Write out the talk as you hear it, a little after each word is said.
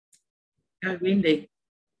Go, Wendy.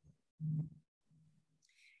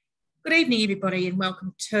 Good evening, everybody, and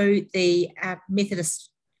welcome to the Methodist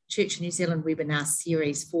Church of New Zealand webinar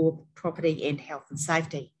series for property and health and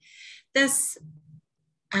safety. This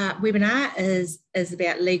webinar is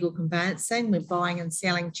about legal conveyancing when buying and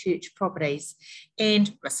selling church properties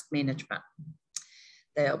and risk management.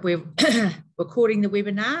 We're recording the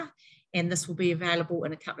webinar, and this will be available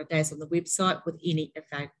in a couple of days on the website with any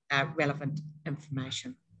relevant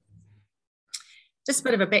information. Just a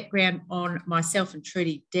bit of a background on myself and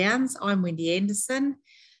Trudy Downs. I'm Wendy Anderson,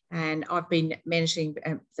 and I've been managing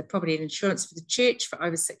the property and insurance for the church for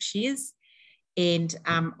over 6 years. And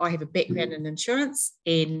I have a background in insurance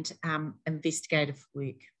and investigative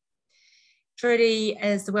work. Trudy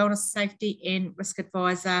is the Wellness, Safety and Risk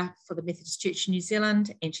Advisor for the Methodist Church of New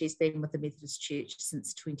Zealand, and she's been with the Methodist Church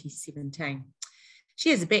since 2017.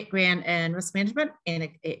 She has a background in risk management and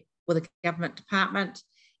with a government department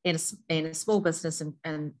and a small business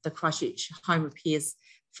in the Christchurch home repairs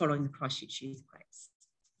following the Christchurch earthquakes.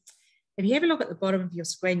 If you have a look at the bottom of your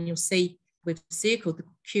screen, you'll see we've circled the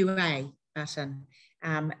QA button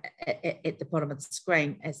at the bottom of the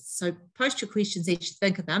screen. So post your questions as you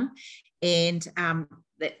think of them, and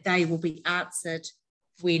that they will be answered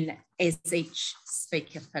as each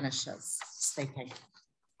speaker finishes speaking.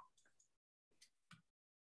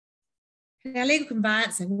 Now, legal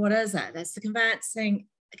conveyancing, what is it? That's the conveyancing.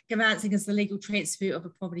 Conveyancing is the legal transfer of a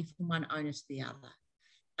property from one owner to the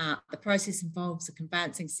other. The process involves a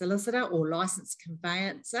conveyancing solicitor or licensed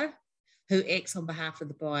conveyancer who acts on behalf of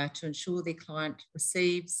the buyer to ensure their client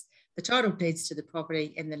receives the title deeds to the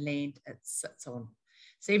property and the land it sits on.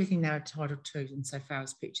 So everything they're entitled to insofar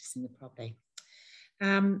as purchasing the property.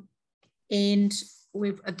 And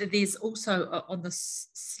there's also on this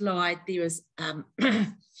slide, there is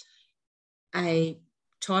a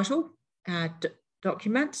title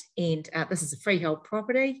document, and this is a freehold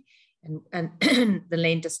property in the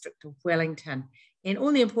Land District of Wellington. And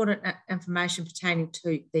all the important information pertaining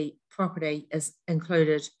to the property is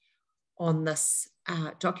included on this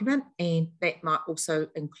document, and that might also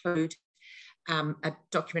include a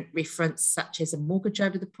document reference such as a mortgage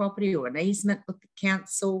over the property or an easement with the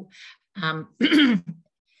council, and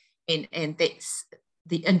that's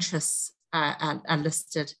the interests are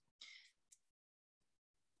listed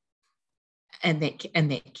in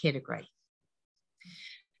that category.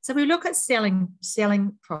 So we look at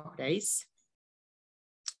selling properties.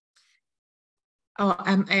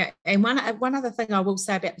 And one other thing I will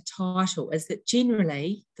say about the title is that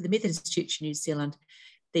generally for the Methodist Church of New Zealand,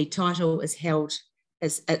 the title is held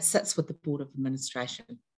as it sits with the Board of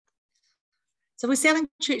Administration. So we're selling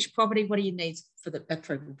church property. What do you need for the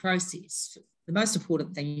approval process? The most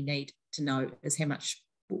important thing you need to know is how much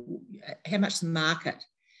the market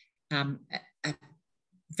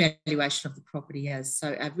valuation of the property is.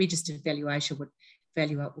 So a registered valuation will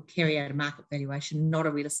carry out a market valuation, not a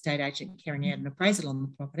real estate agent carrying out an appraisal on the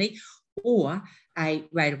property or a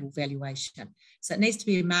rateable valuation. So it needs to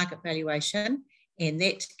be a market valuation, and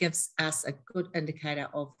that gives us a good indicator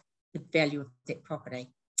of the value of that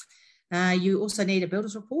property. You also need a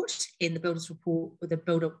builder's report, and the builder's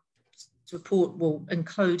report will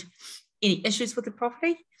include any issues with the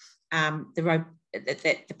property,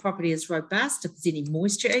 that the property is robust, if there's any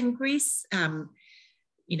moisture ingress.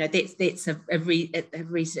 That's a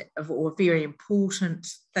very important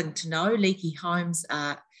thing to know. Leaky homes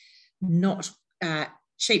are not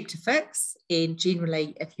cheap to fix, and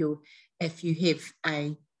generally, if you have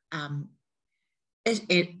an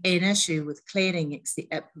issue with cladding,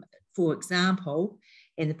 for example,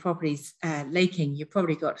 and the property's leaking, you've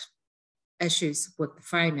probably got issues with the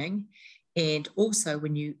framing. And also,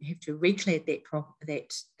 when you have to reclad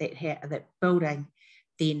that building,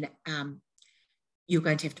 then you're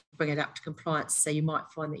going to have to bring it up to compliance. So you might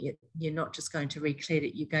find that you're not just going to reclad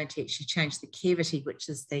it; you're going to actually change the cavity, which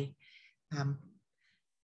is the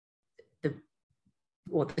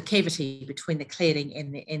cavity between the cladding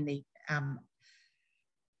and the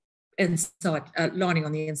inside lining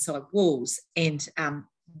on the inside walls, and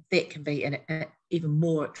that can be an even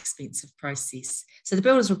more expensive process. So the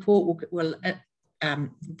builder's report will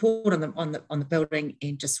report on the building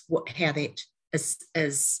and just how that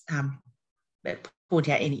is point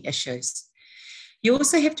out any issues. You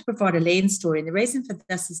also have to provide a land story, and the reason for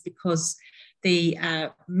this is because the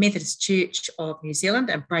Methodist Church of New Zealand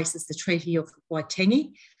embraces the Treaty of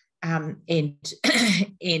Waitangi, and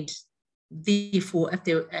therefore, if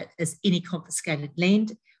there is any confiscated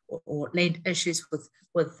land or land issues with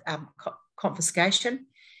confiscation,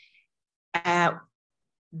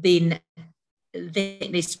 then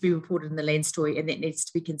that needs to be reported in the land story, and that needs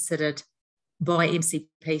to be considered by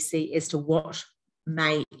MCPC as to what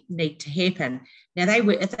may need to happen. Now,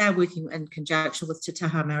 if they're working in conjunction with Te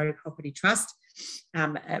Taha Maori Property Trust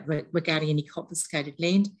regarding any confiscated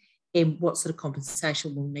land and what sort of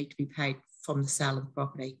compensation will need to be paid from the sale of the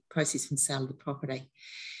property, proceeds from the sale of the property.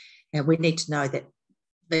 Now, we need to know that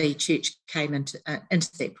the church came into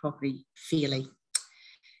that property fairly.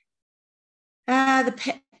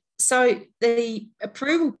 So the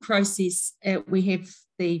approval process, we have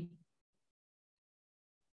the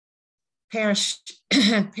parish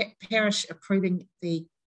approving the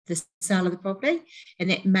sale of the property, and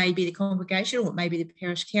that may be the congregation or it may be the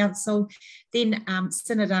parish council. Then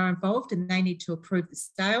synod are involved and they need to approve the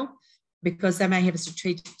sale because they may have a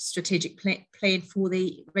strategic plan for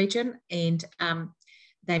the region, and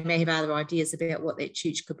they may have other ideas about what that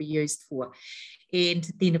church could be used for. And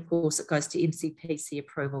then, of course, it goes to MCPC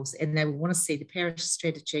approvals, and they will want to see the parish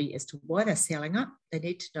strategy as to why they're selling it. They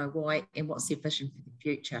need to know why and what's their vision for the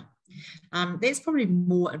future. That's probably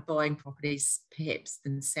more in buying properties, perhaps,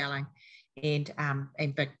 than selling and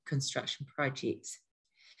big construction projects.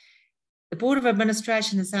 The Board of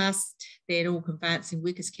Administration has asked that all conveyancing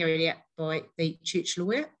work is carried out by the church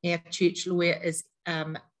lawyer. Our church lawyer is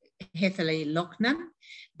Hatherley Lochnan,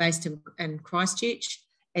 based in Christchurch,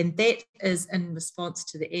 and that is in response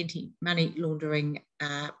to the anti-money laundering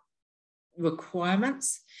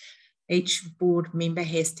requirements. Each board member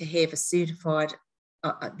has to have a certified,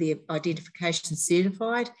 the identification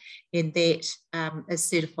certified, and that is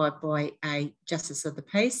certified by a Justice of the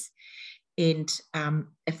Peace. And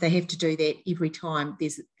if they have to do that every time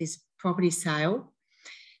there's property sale,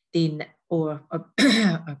 then or a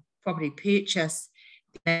property purchase,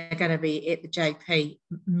 they're going to be at the JP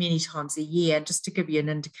many times a year, just to give you an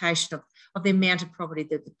indication of the amount of property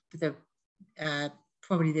that the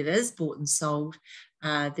property that is bought and sold.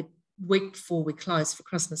 The week before we closed for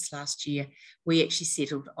Christmas last year, we actually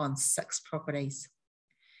settled on 6 properties.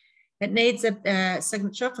 It needs a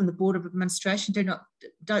signature from the Board of Administration.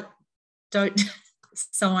 Don't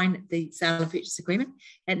sign the sale and purchase agreement.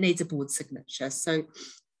 It needs a board signature. So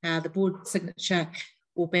the board signature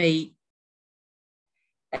will be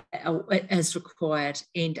as required,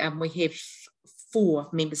 and we have 4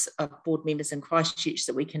 members of board members in Christchurch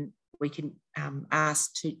that we can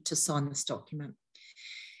ask to sign this document.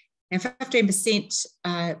 Now,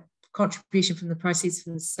 15% contribution from the proceeds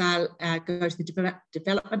from the sale go to the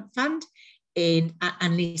development fund, and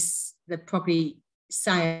unless the property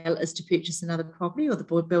sale is to purchase another property or the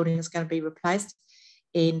building is going to be replaced,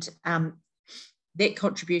 and that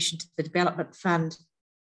contribution to the development fund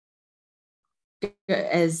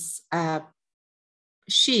is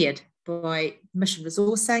shared by mission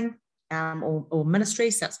resourcing or ministry,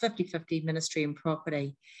 so it's 50-50 ministry and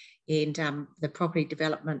property, and the property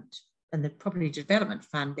development and the property development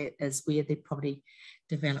fund, that is where the property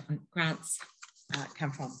development grants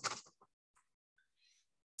come from.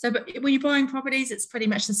 So, but when you're buying properties, it's pretty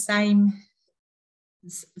much the same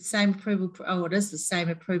approval. Oh, it is the same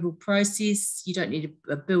approval process. You don't need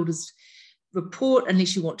a builder's report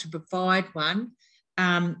unless you want to provide one.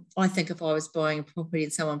 I think if I was buying a property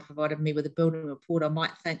and someone provided me with a building report, I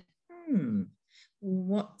might think,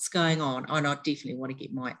 what's going on? And I definitely want to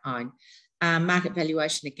get my own. Market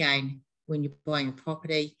valuation, again, when you're buying a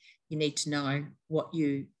property, you need to know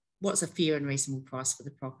what's a fair and reasonable price for the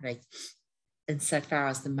property insofar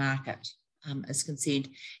as the market is concerned,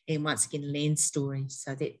 and once again, a land story,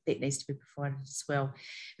 so that needs to be provided as well.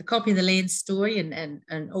 A copy of the land story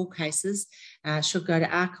in all cases should go to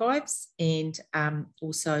archives, and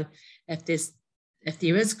also if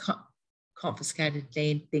there is confiscated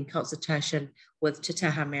land, then consultation with Te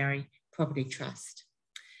Taha Maori Property Trust.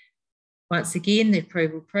 Once again, the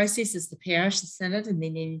approval process is the parish, the synod, and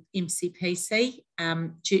then MCPC.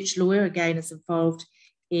 Church lawyer again is involved,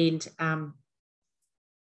 and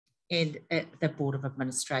the Board of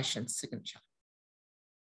Administration signature.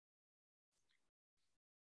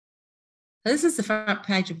 So this is the front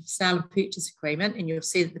page of the sale and purchase agreement, and you'll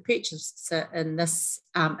see that the purchaser in this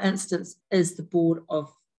instance is the Board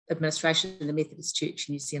of Administration of the Methodist Church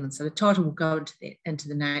in New Zealand. So the title will go into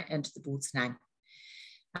the board's name.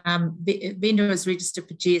 Vendor is registered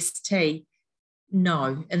for GST.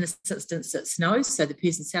 No, in this instance, it's no. So the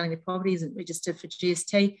person selling the property isn't registered for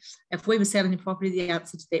GST. If we were selling the property, the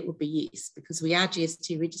answer to that would be yes, because we are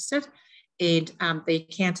GST registered, and the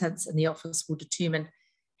accountants in the office will determine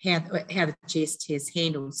how the GST is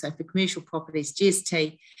handled. So for commercial properties,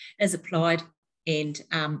 GST is applied, and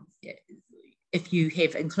if you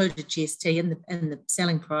have included GST in the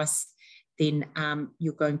selling price, then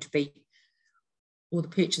you're going to be, or the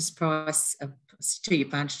purchase price of to your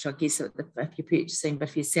advantage, I guess, if you're purchasing, but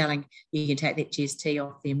if you're selling, you can take that GST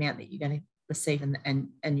off the amount that you're going to receive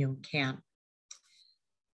in your account.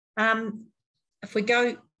 If we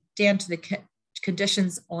go down to the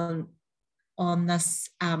conditions on this,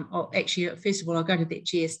 actually, first of all, I'll go to that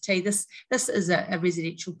GST. This is a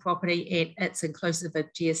residential property, and it's inclusive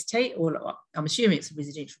of GST, or I'm assuming it's a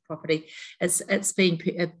residential property. It's being,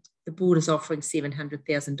 the board is offering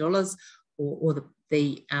 $700,000, or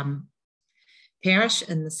the parish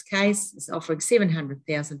in this case is offering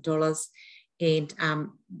 $700,000, and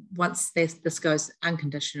once this goes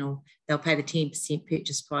unconditional, they'll pay the 10%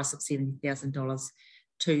 purchase price of $70,000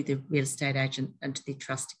 to the real estate agent into their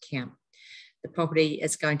trust account. The property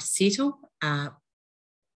is going to settle on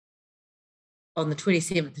the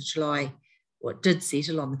 27th of July, or it did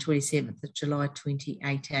settle on the 27th of July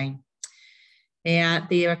 2018. Now,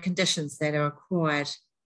 there are conditions that are required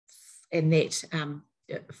in that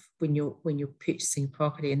when you're purchasing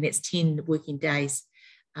property, and that's 10 working days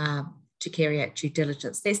to carry out due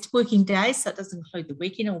diligence. That's working days, so it doesn't include the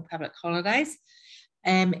weekend or public holidays.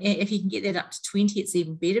 If you can get that up to 20, it's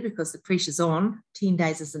even better, because the pressure's on. 10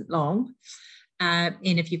 days isn't long. And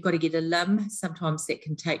if you've got to get a limb, sometimes that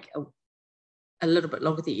can take a little bit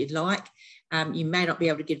longer than you'd like. You may not be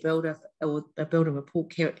able to get a builder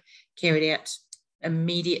report carried out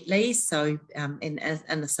immediately. So in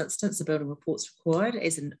this instance, a building report's required,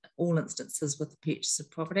 as in all instances with the purchase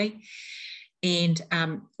of property. And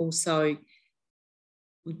also,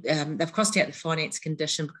 they've crossed out the finance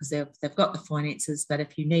condition because they've got the finances, but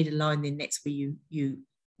if you need a loan, then that's where you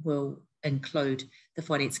will include the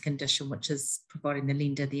finance condition, which is providing the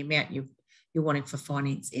lender the amount you're wanting for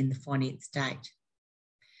finance and the finance date.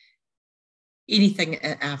 Anything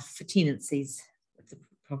for tenancies, if the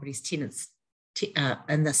property's tenants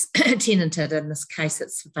in this tenanted, in this case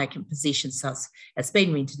it's vacant possession, so it's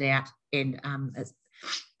been rented out, and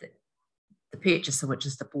the purchaser, which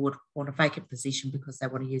is the board, want a vacant possession because they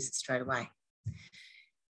want to use it straight away.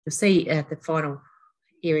 You'll see the final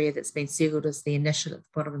area that's been circled is the initial at the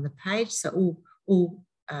bottom of the page. So all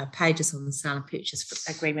pages on the sale and purchase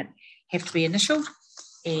agreement have to be initialed,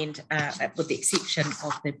 and with the exception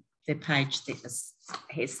of the page that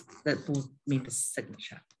has the board member's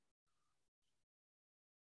signature.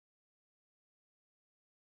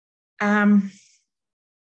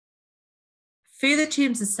 Further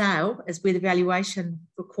terms of sale is where the valuation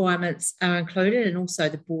requirements are included, and also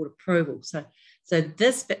the board approval. So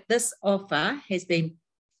this offer has been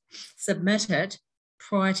submitted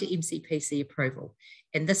prior to MCPC approval,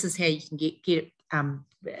 and this is how you can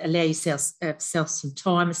allow yourself some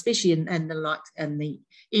time, especially in the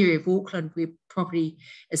area of Auckland, where property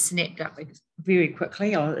is snapped up very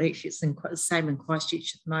quickly. Actually, it's the same in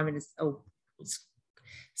Christchurch at the moment. It's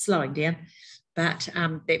slowing down, but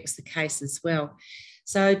that was the case as well.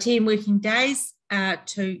 So 10 working days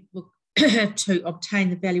to obtain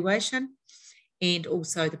the valuation, and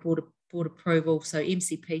also the board approval. So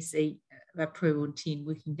MCPC approval in 10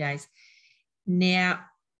 working days. Now,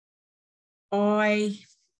 I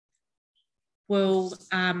will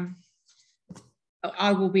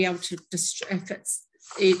be able to, if it's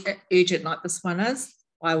urgent like this one is,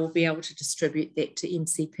 I will be able to distribute that to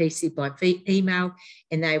MCPC by email,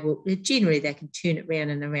 and they can turn it around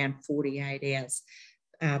in around 48 hours.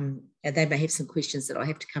 And they may have some questions that I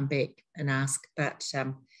have to come back and ask, but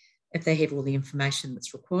if they have all the information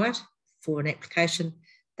that's required for an application,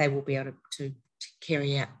 they will be able to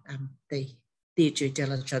carry out their due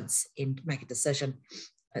diligence and make a decision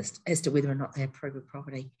as to whether or not they approve a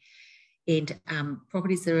property. And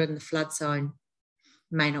properties that are in the flood zone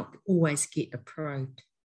may not always get approved.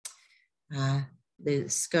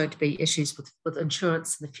 There's going to be issues with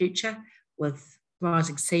insurance in the future, with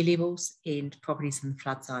rising sea levels and properties in the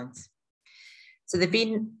flood zones. So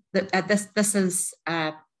this is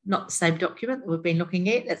not the same document that we've been looking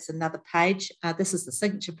at. It's another page. This is the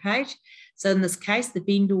signature page. So in this case, the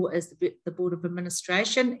vendor is the Board of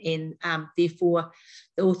Administration, and therefore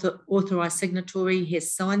the authorised signatory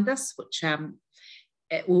has signed this, which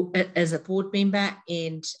as a board member,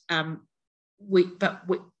 and our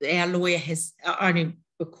lawyer only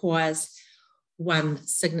requires one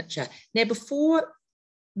signature. Now, before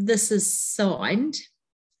this is signed,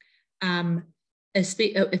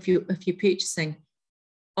 if you're purchasing,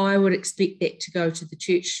 I would expect that to go to the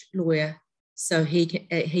church lawyer so he can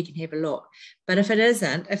have a look. But if it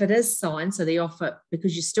is signed, so the offer,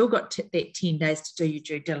 because you've still got that 10 days to do your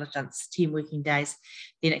due diligence, 10 working days,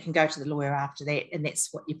 then it can go to the lawyer after that, and that's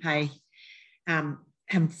what you pay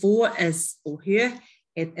him for, or her,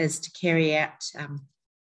 is to carry out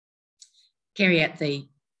the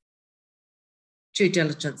due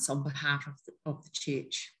diligence on behalf of the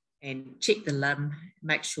church and check the limb,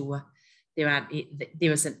 make sure there aren't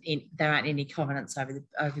any covenants over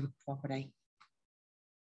the property.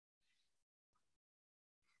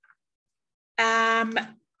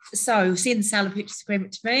 So send the sale and purchase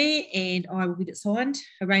agreement to me and I will get it signed.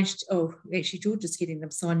 Actually George is getting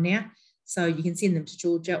them signed now. So you can send them to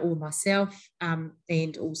Georgia or myself,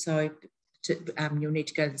 and also you'll need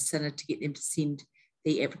to go to the synod to get them to send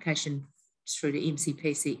the application through to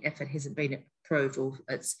MCPC if it hasn't been approved or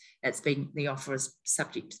the offer is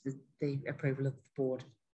subject to the approval of the board.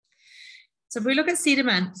 So if we look at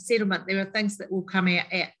settlement, there are things that will come out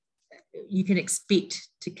you can expect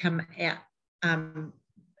to come out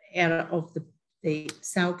of the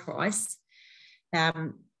sale price,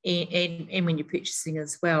 and when you're purchasing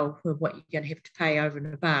as well, for what you're going to have to pay over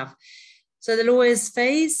and above. So the lawyer's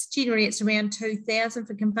fees, generally it's around $2,000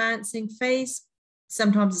 for conveyancing fees.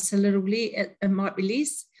 Sometimes it's a little less, it might be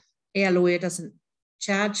less. Our lawyer doesn't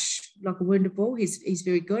charge like a wounded bull. He's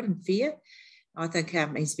very good and fair. I think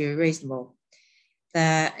he's very reasonable.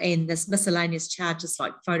 And there's miscellaneous charges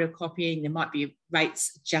like photocopying. There might be a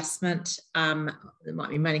rates adjustment. There might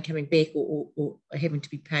be money coming back or having to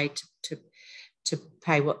be paid to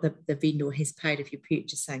pay what the vendor has paid if you're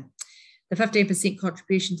purchasing. The 15%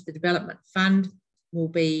 contribution to the development fund will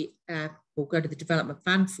go to the development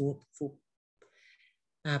fund for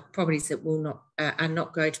properties that are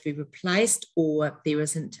not going to be replaced, or there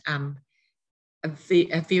isn't a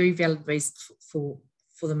very valid reason for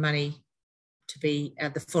the money to be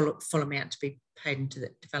the full amount to be paid into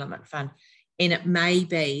the development fund. And it may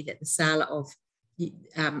be that the sale of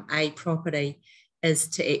a property is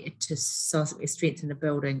to strengthen a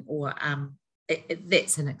building, or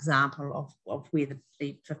that's an example of where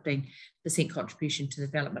the 15% contribution to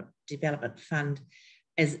the development fund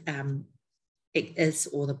is,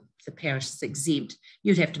 or the parish is exempt.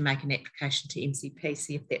 You'd have to make an application to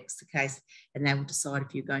MCPC if that's the case, and they will decide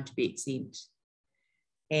if you're going to be exempt.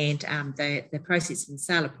 And the proceeds from the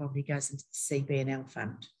sale of property goes into the CB&L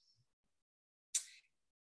fund.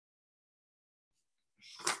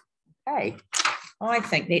 Okay, I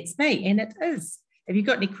think that's me, and it is. Have you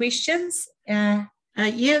got any questions? Yeah,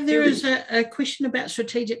 there is a question about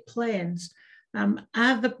strategic plans.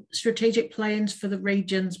 Are the strategic plans for the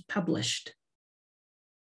regions published?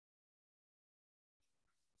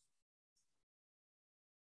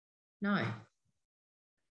 No,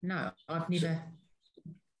 I've never.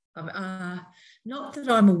 Not that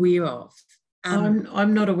I'm aware of.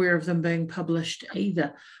 I'm not aware of them being published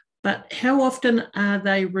either. But how often are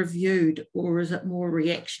they reviewed, or is it more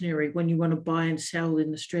reactionary when you want to buy and sell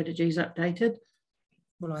and the strategy's updated?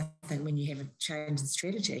 Well, I think when you have a change in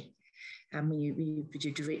strategy, when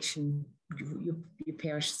your direction, your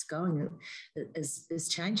parish is going is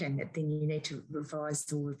changing, that then you need to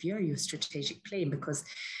revise or review your strategic plan, because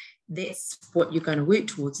that's what you're going to work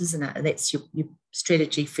towards, isn't it? That's your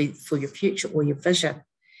strategy for your future or your vision.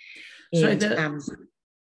 And, so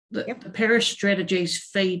the parish strategies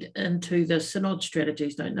feed into the synod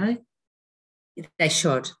strategies, don't they? They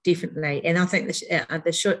should, definitely. And I think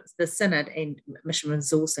the synod and mission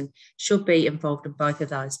resourcing should be involved in both of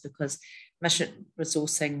those, because mission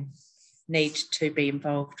resourcing need to be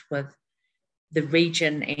involved with the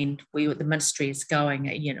region and where the ministry is going.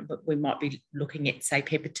 But we might be looking at, say,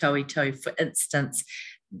 Papatoetoe, for instance.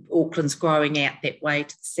 Auckland's growing out that way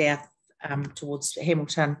to the south, towards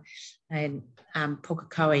Hamilton, and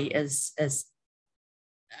Pukekohe is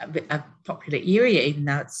a popular area, even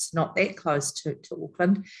though it's not that close to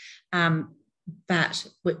Auckland. But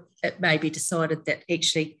it may be decided that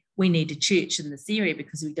actually we need a church in this area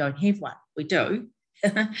because we don't have one. We do,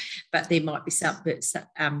 but there might be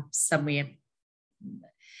somewhere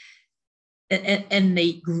in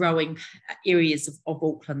the growing areas of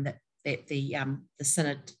Auckland that the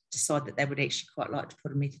synod decide that they would actually quite like to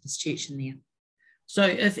put a Methodist church in there. So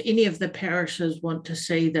if any of the parishes want to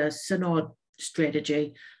see the synod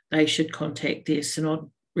strategy, they should contact their synod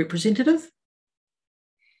representative?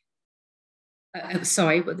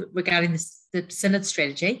 Sorry, regarding the synod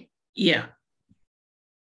strategy? Yeah.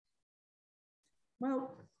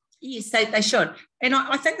 Well, yes, they should. And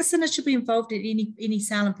I think the synod should be involved in any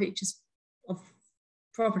sale and purchase of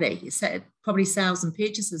property sales and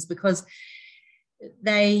purchases, because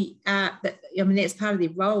that's part of their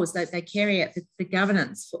role, is that they carry out the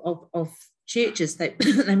governance of churches. They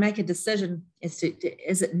make a decision as to,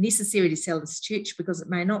 is it necessary to sell this church, because it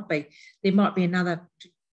may not be. There might be another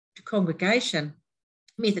congregation,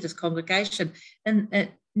 Methodist congregation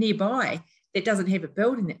nearby that doesn't have a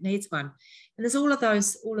building that needs one. And there's all of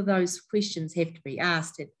those questions have to be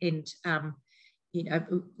asked, and you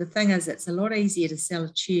know, the thing is, it's a lot easier to sell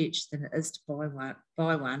a church than it is to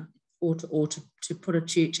buy one, or to put a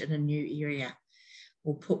church in a new area,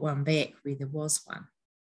 or put one back where there was one.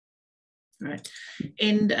 Right.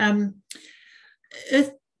 And if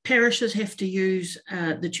parishes have to use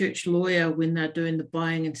the church lawyer when they're doing the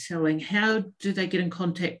buying and selling, how do they get in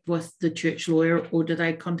contact with the church lawyer, or do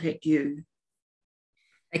they contact you?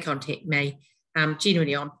 They contact me.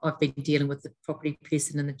 Generally, I've been dealing with the property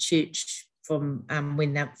person in the church from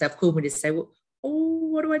when they've called me to say, well, oh,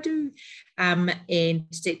 what do I do? And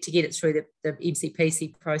to get it through the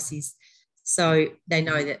MCPC process. So they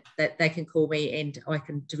know that they can call me and I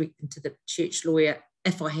can direct them to the church lawyer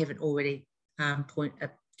if I haven't already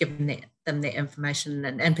given them that information,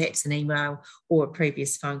 and perhaps an email or a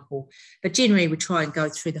previous phone call. But generally, we try and go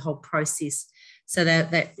through the whole process so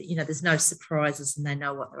that you know, there's no surprises and they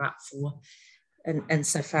know what they're up for. And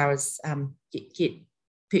so far as get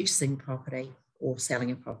purchasing property or selling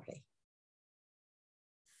a property.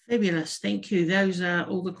 Fabulous, thank you. Those are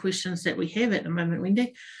all the questions that we have at the moment,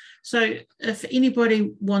 Wendy. So if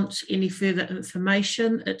anybody wants any further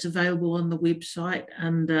information, it's available on the website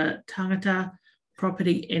under Tangata,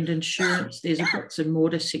 Property and Insurance. There's a bricks and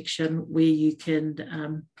mortar section where you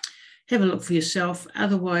can have a look for yourself.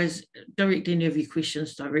 Otherwise, direct any of your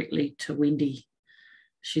questions directly to Wendy.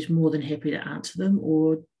 She's more than happy to answer them,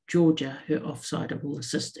 or Georgia, her offsider, will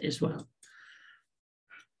assist as well.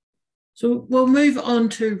 So we'll move on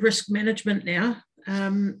to risk management now.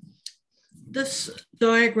 This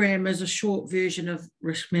diagram is a short version of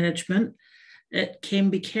risk management. It can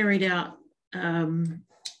be carried out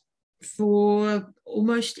for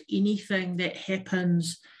almost anything that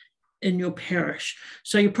happens in your parish.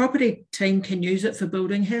 So your property team can use it for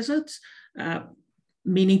building hazards.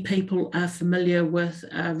 Many people are familiar with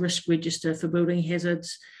a risk register for building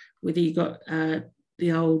hazards, whether you've got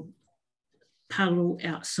the old puddle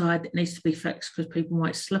outside that needs to be fixed because people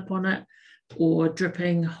might slip on it, or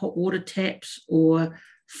dripping hot water taps, or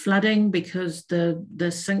flooding because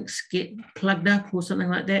the sinks get plugged up or something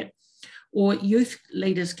like that. Or youth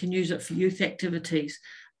leaders can use it for youth activities.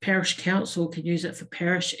 Parish council can use it for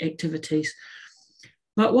parish activities.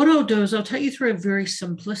 But what I'll do is I'll take you through a very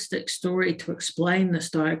simplistic story to explain this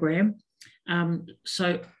diagram.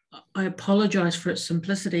 So I apologise for its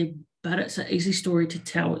simplicity, but it's an easy story to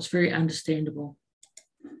tell. It's very understandable.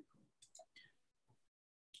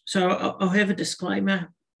 So I'll have a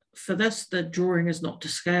disclaimer for this. The drawing is not to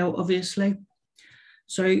scale, obviously.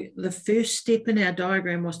 So the first step in our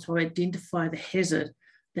diagram was to identify the hazard.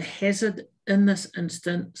 The hazard in this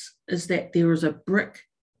instance is that there is a brick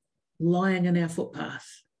lying in our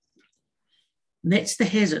footpath. And that's the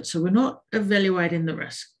hazard. So we're not evaluating the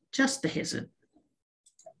risk, just the hazard.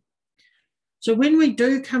 So when we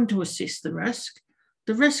do come to assess the risk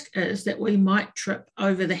is that we might trip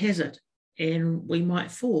over the hazard and we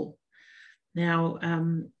might fall. Now,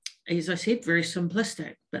 as I said, very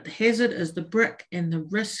simplistic, but the hazard is the brick and the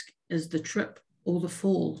risk is the trip or the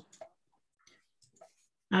fall.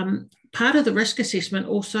 Part of the risk assessment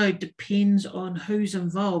also depends on who's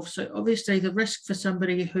involved. So obviously the risk for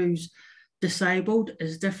somebody who's disabled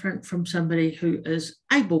is different from somebody who is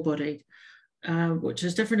able-bodied, which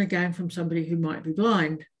is different again from somebody who might be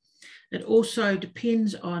blind. It also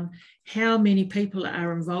depends on how many people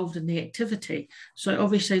are involved in the activity. So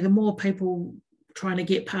obviously the more people trying to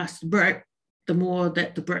get past the brick, the more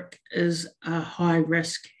that the brick is a high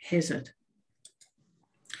risk hazard.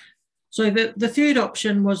 So the third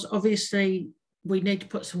option was obviously we need to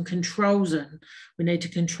put some controls in. We need to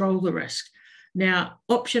control the risk. Now,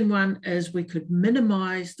 option one is we could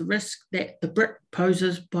minimise the risk that the brick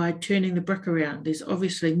poses by turning the brick around. There's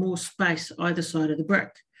obviously more space either side of the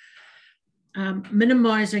brick.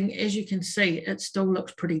 Minimising, as you can see, it still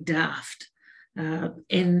looks pretty daft.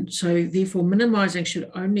 And so therefore minimising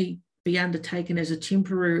should only be undertaken as a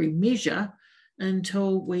temporary measure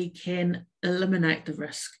until we can eliminate the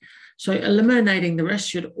risk. So eliminating the risk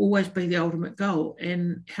should always be the ultimate goal.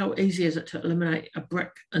 And how easy is it to eliminate a brick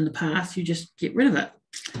in the path? You just get rid of it.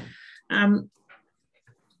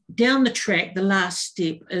 Down the track, the last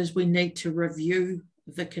step is we need to review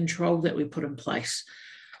the control that we put in place.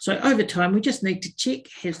 So over time, we just need to check,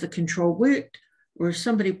 has the control worked, or has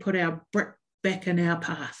somebody put our brick back in our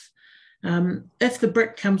path? If the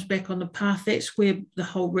brick comes back on the path, that's where the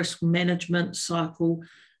whole risk management cycle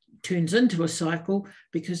turns into a cycle,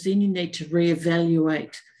 because then you need to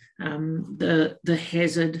reevaluate the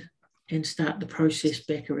hazard and start the process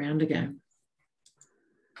back around again.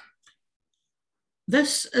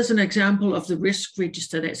 This is an example of the risk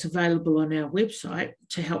register that's available on our website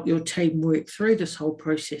to help your team work through this whole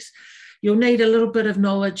process. You'll need a little bit of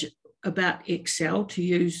knowledge about Excel to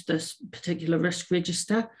use this particular risk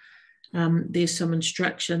register. There's some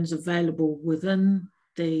instructions available within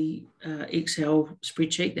the Excel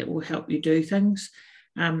spreadsheet that will help you do things.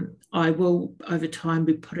 I will, over time,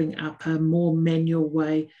 be putting up a more manual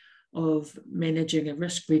way of managing a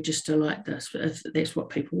risk register like this, if that's what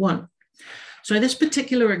people want. So this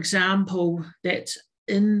particular example that's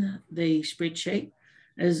in the spreadsheet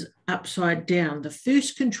is upside down. The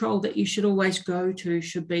first control that you should always go to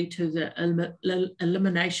should be to the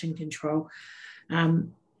elimination control.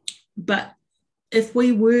 But if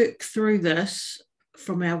we work through this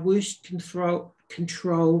from our worst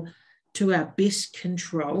control to our best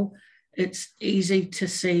control, it's easy to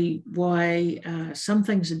see why some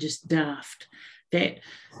things are just daft. That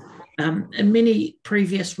in many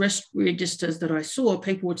previous risk registers that I saw,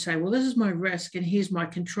 people would say, well, this is my risk and here's my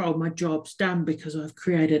control. My job's done because I've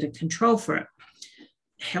created a control for it.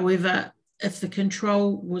 However, if the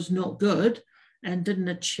control was not good and didn't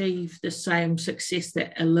achieve the same success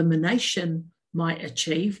that elimination might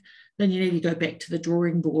achieve, then you need to go back to the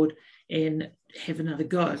drawing board and have another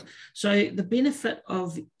go. So the benefit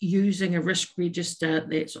of using a risk register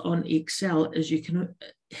that's on Excel is you can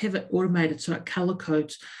have it automated so it color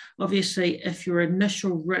codes. Obviously, if your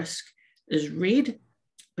initial risk is red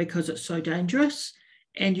because it's so dangerous,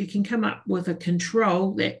 and you can come up with a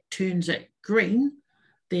control that turns it green,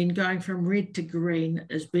 then going from red to green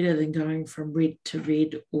is better than going from red to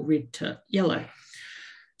red or red to yellow.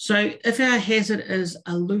 So if our hazard is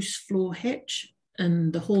a loose floor hatch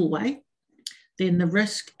in the hallway, then the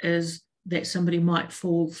risk is that somebody might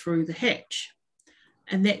fall through the hatch,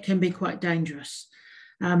 and that can be quite dangerous.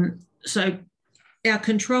 So our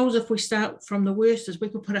controls, if we start from the worst, is we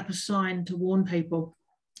could put up a sign to warn people.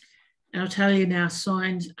 And I'll tell you now,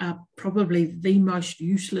 signs are probably the most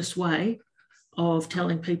useless way of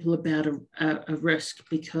telling people about a risk,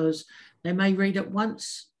 because they may read it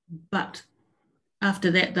once, but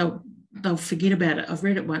after that they'll forget about it. I've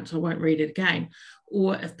read it once, I won't read it again.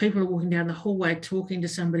 Or if people are walking down the hallway talking to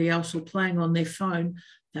somebody else or playing on their phone,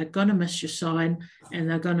 they're going to miss your sign and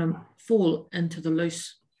they're going to fall into the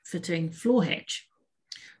loose fitting floor hatch.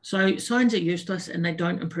 So signs are useless and they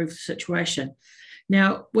don't improve the situation.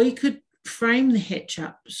 Now, we could frame the hatch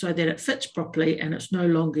up so that it fits properly and it's no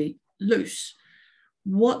longer loose.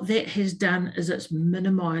 What that has done is it's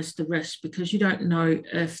minimized the risk, because you don't know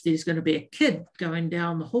if there's going to be a kid going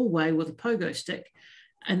down the hallway with a pogo stick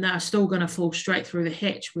and they're still going to fall straight through the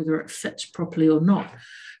hatch, whether it fits properly or not.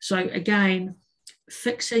 So again,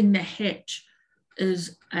 fixing the hatch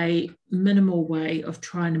is a minimal way of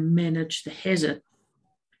trying to manage the hazard.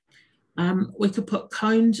 We could put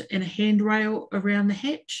cones and a handrail around the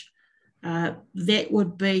hatch. That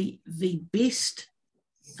would be the best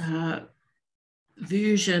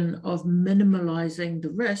version of minimalising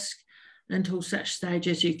the risk until such stage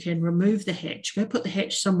as you can remove the hatch. Go put the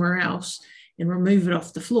hatch somewhere else and remove it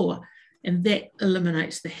off the floor, and that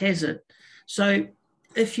eliminates the hazard. So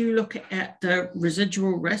if you look at the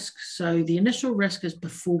residual risk, so the initial risk is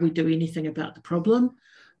before we do anything about the problem.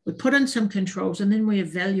 We put in some controls and then we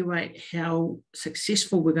evaluate how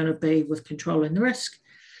successful we're going to be with controlling the risk.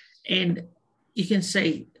 And you can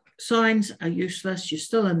see signs are useless. You're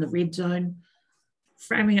still in the red zone.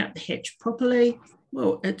 Framing up the hatch properly,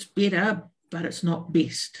 well, it's better, but it's not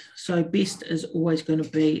best. So best is always going to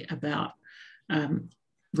be about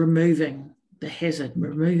removing the hazard,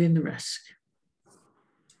 removing the risk.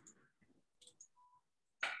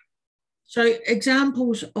 So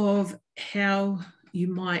examples of how you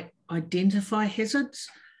might identify hazards.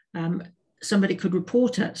 Somebody could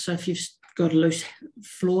report it. So if you've got a loose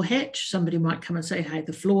floor hatch, somebody might come and say, hey,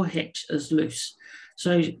 the floor hatch is loose.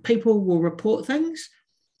 So people will report things.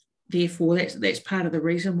 Therefore, that's part of the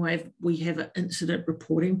reason why we have an incident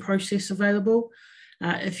reporting process available.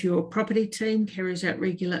 If your property team carries out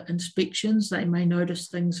regular inspections, they may notice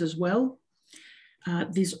things as well.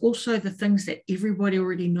 There's also the things that everybody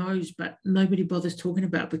already knows, but nobody bothers talking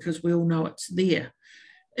about because we all know it's there.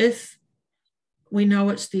 If we know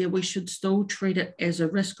it's there, we should still treat it as a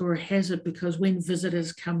risk or a hazard, because when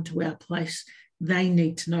visitors come to our place, they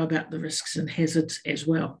need to know about the risks and hazards as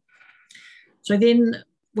well. So then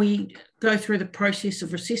we go through the process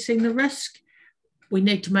of assessing the risk. We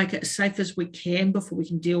need to make it as safe as we can before we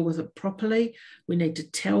can deal with it properly. We need to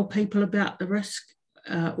tell people about the risk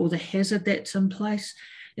or the hazard that's in place.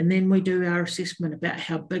 And then we do our assessment about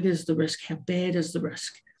how big is the risk, how bad is the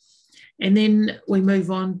risk. And then we move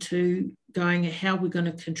on to going how we're going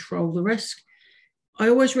to control the risk. I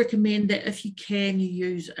always recommend that if you can, you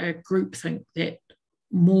use a group think, that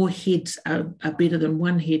more heads are better than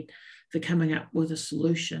one head for coming up with a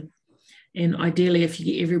solution. And ideally, if you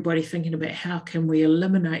get everybody thinking about how can we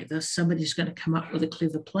eliminate this, somebody's going to come up with a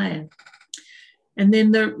clever plan. And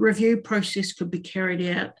then the review process could be carried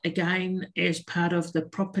out again as part of the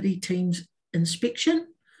property team's inspection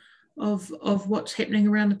of what's happening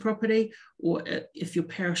around the property, or if your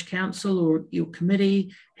parish council or your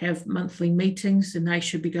committee have monthly meetings, then they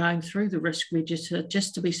should be going through the risk register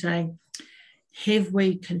just to be saying, have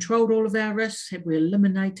we controlled all of our risks? Have we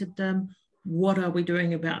eliminated them? What are we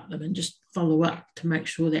doing about them? And just follow up to make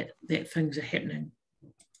sure that things are happening.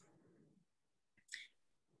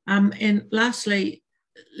 And lastly,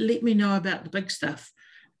 let me know about the big stuff.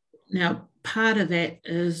 Now, part of that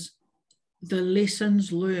is the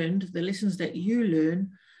lessons learned, the lessons that you learn.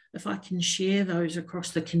 If I can share those across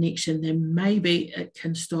the connection, then maybe it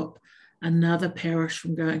can stop another parish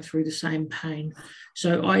from going through the same pain.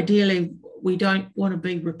 So ideally, we don't want to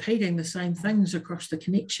be repeating the same things across the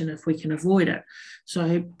connection if we can avoid it.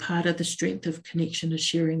 So part of the strength of connection is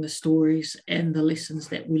sharing the stories and the lessons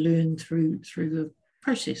that we learn through the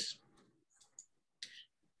process.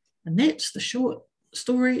 And that's the short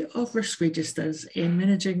story of risk registers and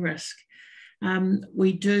managing risk.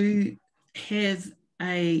 We do have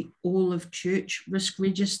a all of church risk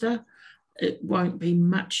register. It won't be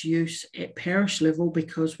much use at parish level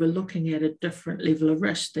because we're looking at a different level of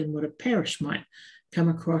risk than what a parish might come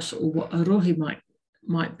across or what a rohi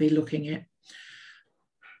might be looking at.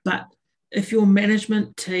 But if your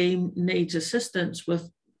management team needs assistance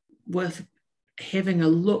with having a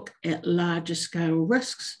look at larger scale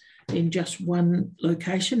risks in just one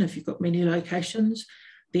location, if you've got many locations,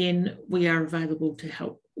 then we are available to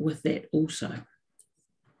help with that also.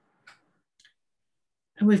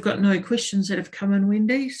 And we've got no questions that have come in,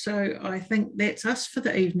 Wendy, so I think that's us for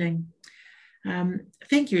the evening.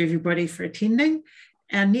 Thank you, everybody, for attending.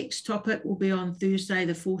 Our next topic will be on Thursday,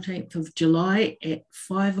 the 14th of July at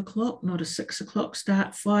 5 o'clock, not a 6 o'clock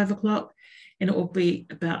start, 5 o'clock, and it will be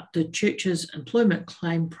about the church's employment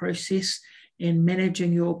claim process and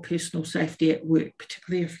managing your personal safety at work,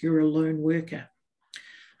 particularly if you're a lone worker.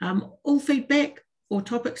 All feedback or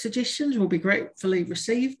topic suggestions will be gratefully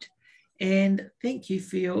received. And thank you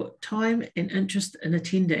for your time and interest in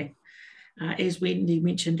attending. As Wendy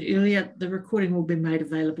mentioned earlier, the recording will be made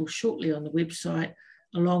available shortly on the website,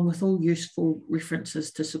 along with all useful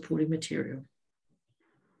references to supporting material.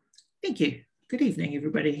 Thank you. Good evening,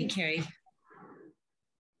 everybody. Thank you.